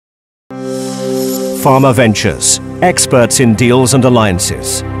PharmaVentures, experts in deals and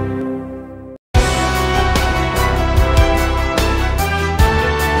alliances.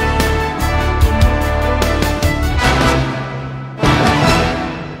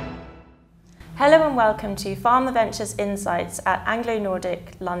 Hello and welcome to PharmaVentures Insights at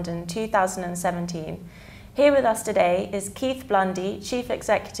Anglo-Nordic London 2017. Here with us today is Keith Blundy, Chief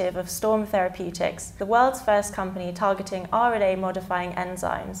Executive of Storm Therapeutics, the world's first company targeting RNA-modifying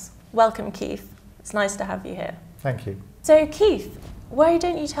enzymes. Welcome, Keith. It's nice to have you here. Thank you. So, Keith, why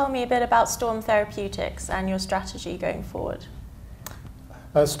don't you tell me a bit about Storm Therapeutics and your strategy going forward?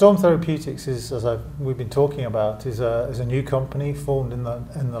 Storm Therapeutics is, as we've been talking about, is a new company formed in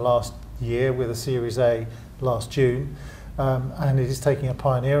the last year with a Series A last June. And it is taking a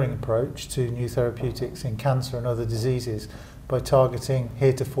pioneering approach to new therapeutics in cancer and other diseases by targeting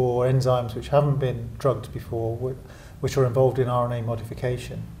heretofore enzymes which haven't been drugged before, which are involved in RNA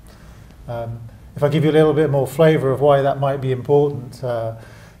modification. If I give you a little bit more flavour of why that might be important,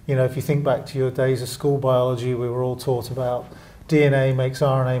 you know, if you think back to your days of school biology, we were all taught about DNA makes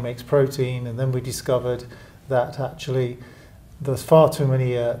RNA makes protein, and then we discovered that actually there's far too much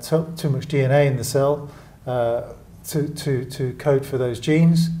DNA in the cell to code for those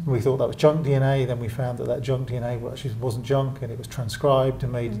genes. We thought that was junk DNA, then we found that that junk DNA actually wasn't junk, and it was transcribed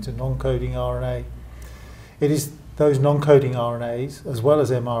and made into non-coding RNA. It is those non-coding RNAs, as well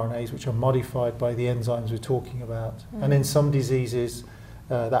as mRNAs, which are modified by the enzymes we're talking about. And in some diseases,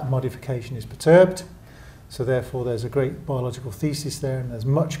 that modification is perturbed, so therefore there's a great biological thesis there, and there's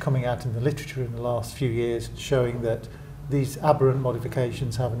much coming out in the literature in the last few years showing that these aberrant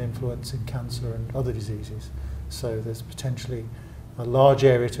modifications have an influence in cancer and other diseases. So there's potentially a large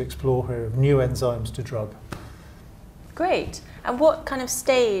area to explore here of new enzymes to drug. Great. And what kind of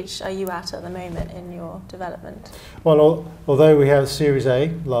stage are you at the moment in your development? Well, although we had Series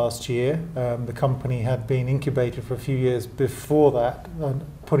A last year, the company had been incubated for a few years before that,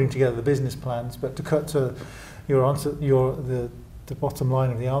 putting together the business plans. But to cut to your answer, the bottom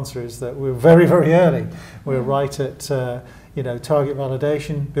line of the answer is that we're very, very early. We're right at target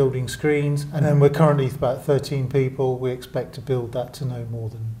validation, building screens, and then we're currently about 13 people. We expect to build that to no more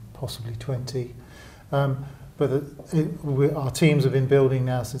than possibly 20. But our teams have been building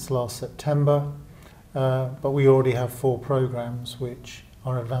now since last September, but we already have 4 programs which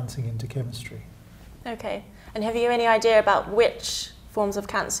are advancing into chemistry. Okay, and have you any idea about which forms of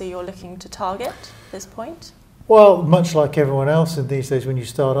cancer you're looking to target at this point? Well, much like everyone else in these days, when you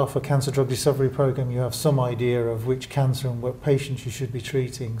start off a cancer drug discovery program, you have some idea of which cancer and what patients you should be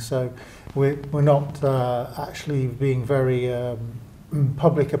treating. So we're not actually being very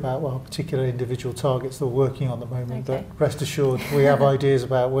public about particular individual targets that we're working on at the moment, okay. But rest assured we have ideas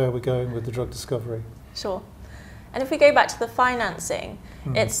about where we're going with the drug discovery. Sure. And if we go back to the financing,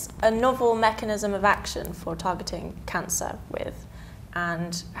 it's a novel mechanism of action for targeting cancer with.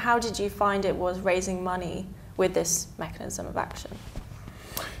 And how did you find it was raising money with this mechanism of action?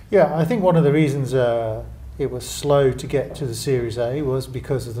 Yeah, I think one of the reasons it was slow to get to the Series A was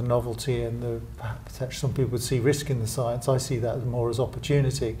because of the novelty and the potential. Some people would see risk in the science. I see that more as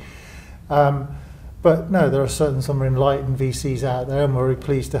opportunity. But no, there are some enlightened VCs out there. I'm very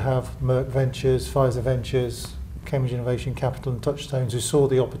pleased to have Merck Ventures, Pfizer Ventures, Cambridge Innovation Capital and Touchstone who saw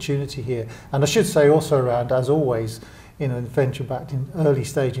the opportunity here. And I should say also around, as always, in a venture-backed early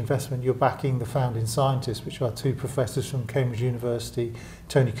stage investment, you're backing the founding scientists, which are 2 professors from Cambridge University,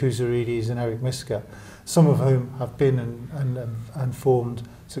 Tony Kouzarides and Eric Miska, some of whom have been and formed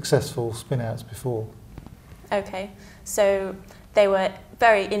successful spin-outs before. Okay, so they were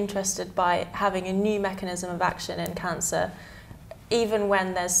very interested by having a new mechanism of action in cancer, even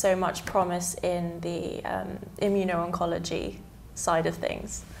when there's so much promise in the immune-oncology side of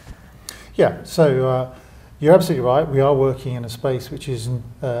things. Yeah, so you're absolutely right. We are working in a space which is,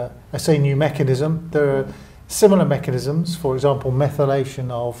 I say new mechanism. There are similar mechanisms, for example,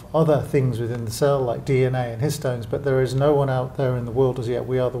 methylation of other things within the cell like DNA and histones, but there is no one out there in the world as yet.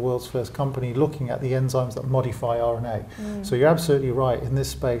 We are the world's first company looking at the enzymes that modify RNA. So you're absolutely right. In this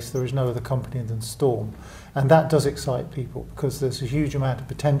space, there is no other company than Storm. And that does excite people because there's a huge amount of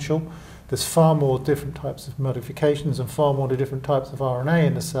potential. There's far more different types of modifications and far more different types of RNA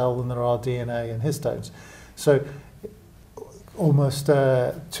in the cell than there are DNA and histones. So almost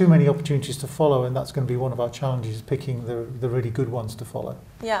too many opportunities to follow, and that's going to be one of our challenges, picking the really good ones to follow.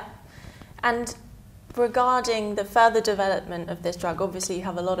 Yeah. And regarding the further development of this drug, obviously you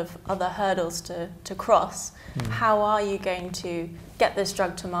have a lot of other hurdles to cross. How are you going to get this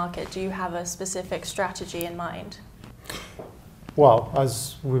drug to market? Do you have a specific strategy in mind? Well,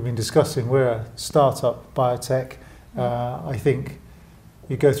 as we've been discussing, we're a startup biotech. I think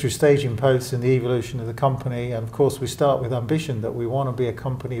you go through staging posts in the evolution of the company, and of course we start with ambition that we want to be a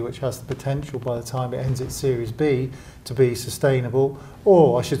company which has the potential by the time it ends its Series B to be sustainable,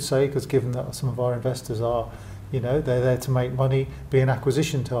 or I should say, because given that some of our investors are, they're there to make money, be an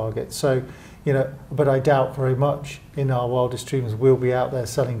acquisition target. So, but I doubt very much in our wildest dreams we'll be out there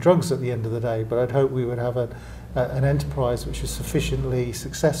selling drugs at the end of the day, but I'd hope we would have an enterprise which is sufficiently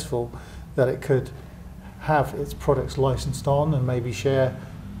successful that it could have its products licensed on and maybe share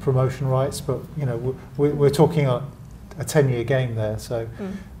promotion rights, but we're talking a 10-year game there. So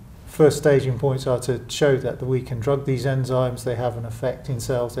first staging points are to show that we can drug these enzymes, they have an effect in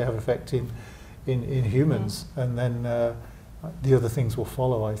cells, they have effect in humans, and then the other things will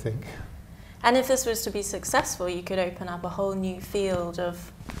follow, I think. And if this was to be successful, you could open up a whole new field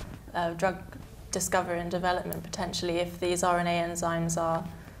of drug discovery and development potentially, if these RNA enzymes are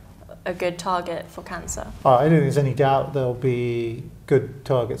a good target for cancer. I don't think there's any doubt there'll be good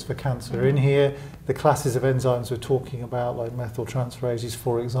targets for cancer in here. The classes of enzymes we're talking about, like methyltransferases,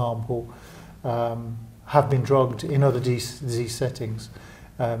 for example, have been drugged in other disease settings.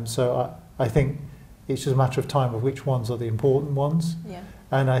 So I think it's just a matter of time of which ones are the important ones. Yeah.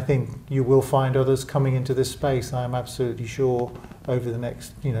 And I think you will find others coming into this space. I am absolutely sure over the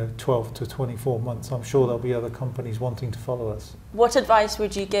next 12 to 24 months, I'm sure there'll be other companies wanting to follow us. What advice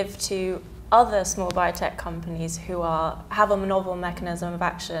would you give to other small biotech companies who have a novel mechanism of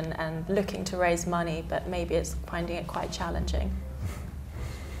action and looking to raise money, but maybe it's finding it quite challenging?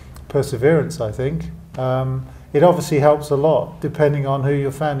 Perseverance, I think. It obviously helps a lot depending on who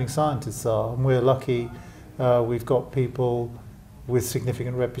your founding scientists are, and we're lucky we've got people with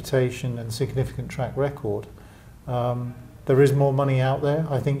significant reputation and significant track record. There is more money out there.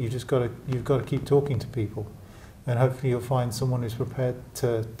 I think you've got to keep talking to people, and hopefully you'll find someone who's prepared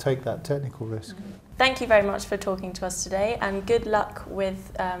to take that technical risk. Thank you very much for talking to us today, and good luck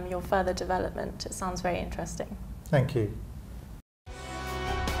with your further development. It sounds very interesting. Thank you.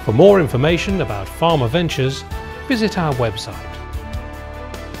 For more information about PharmaVentures, visit our website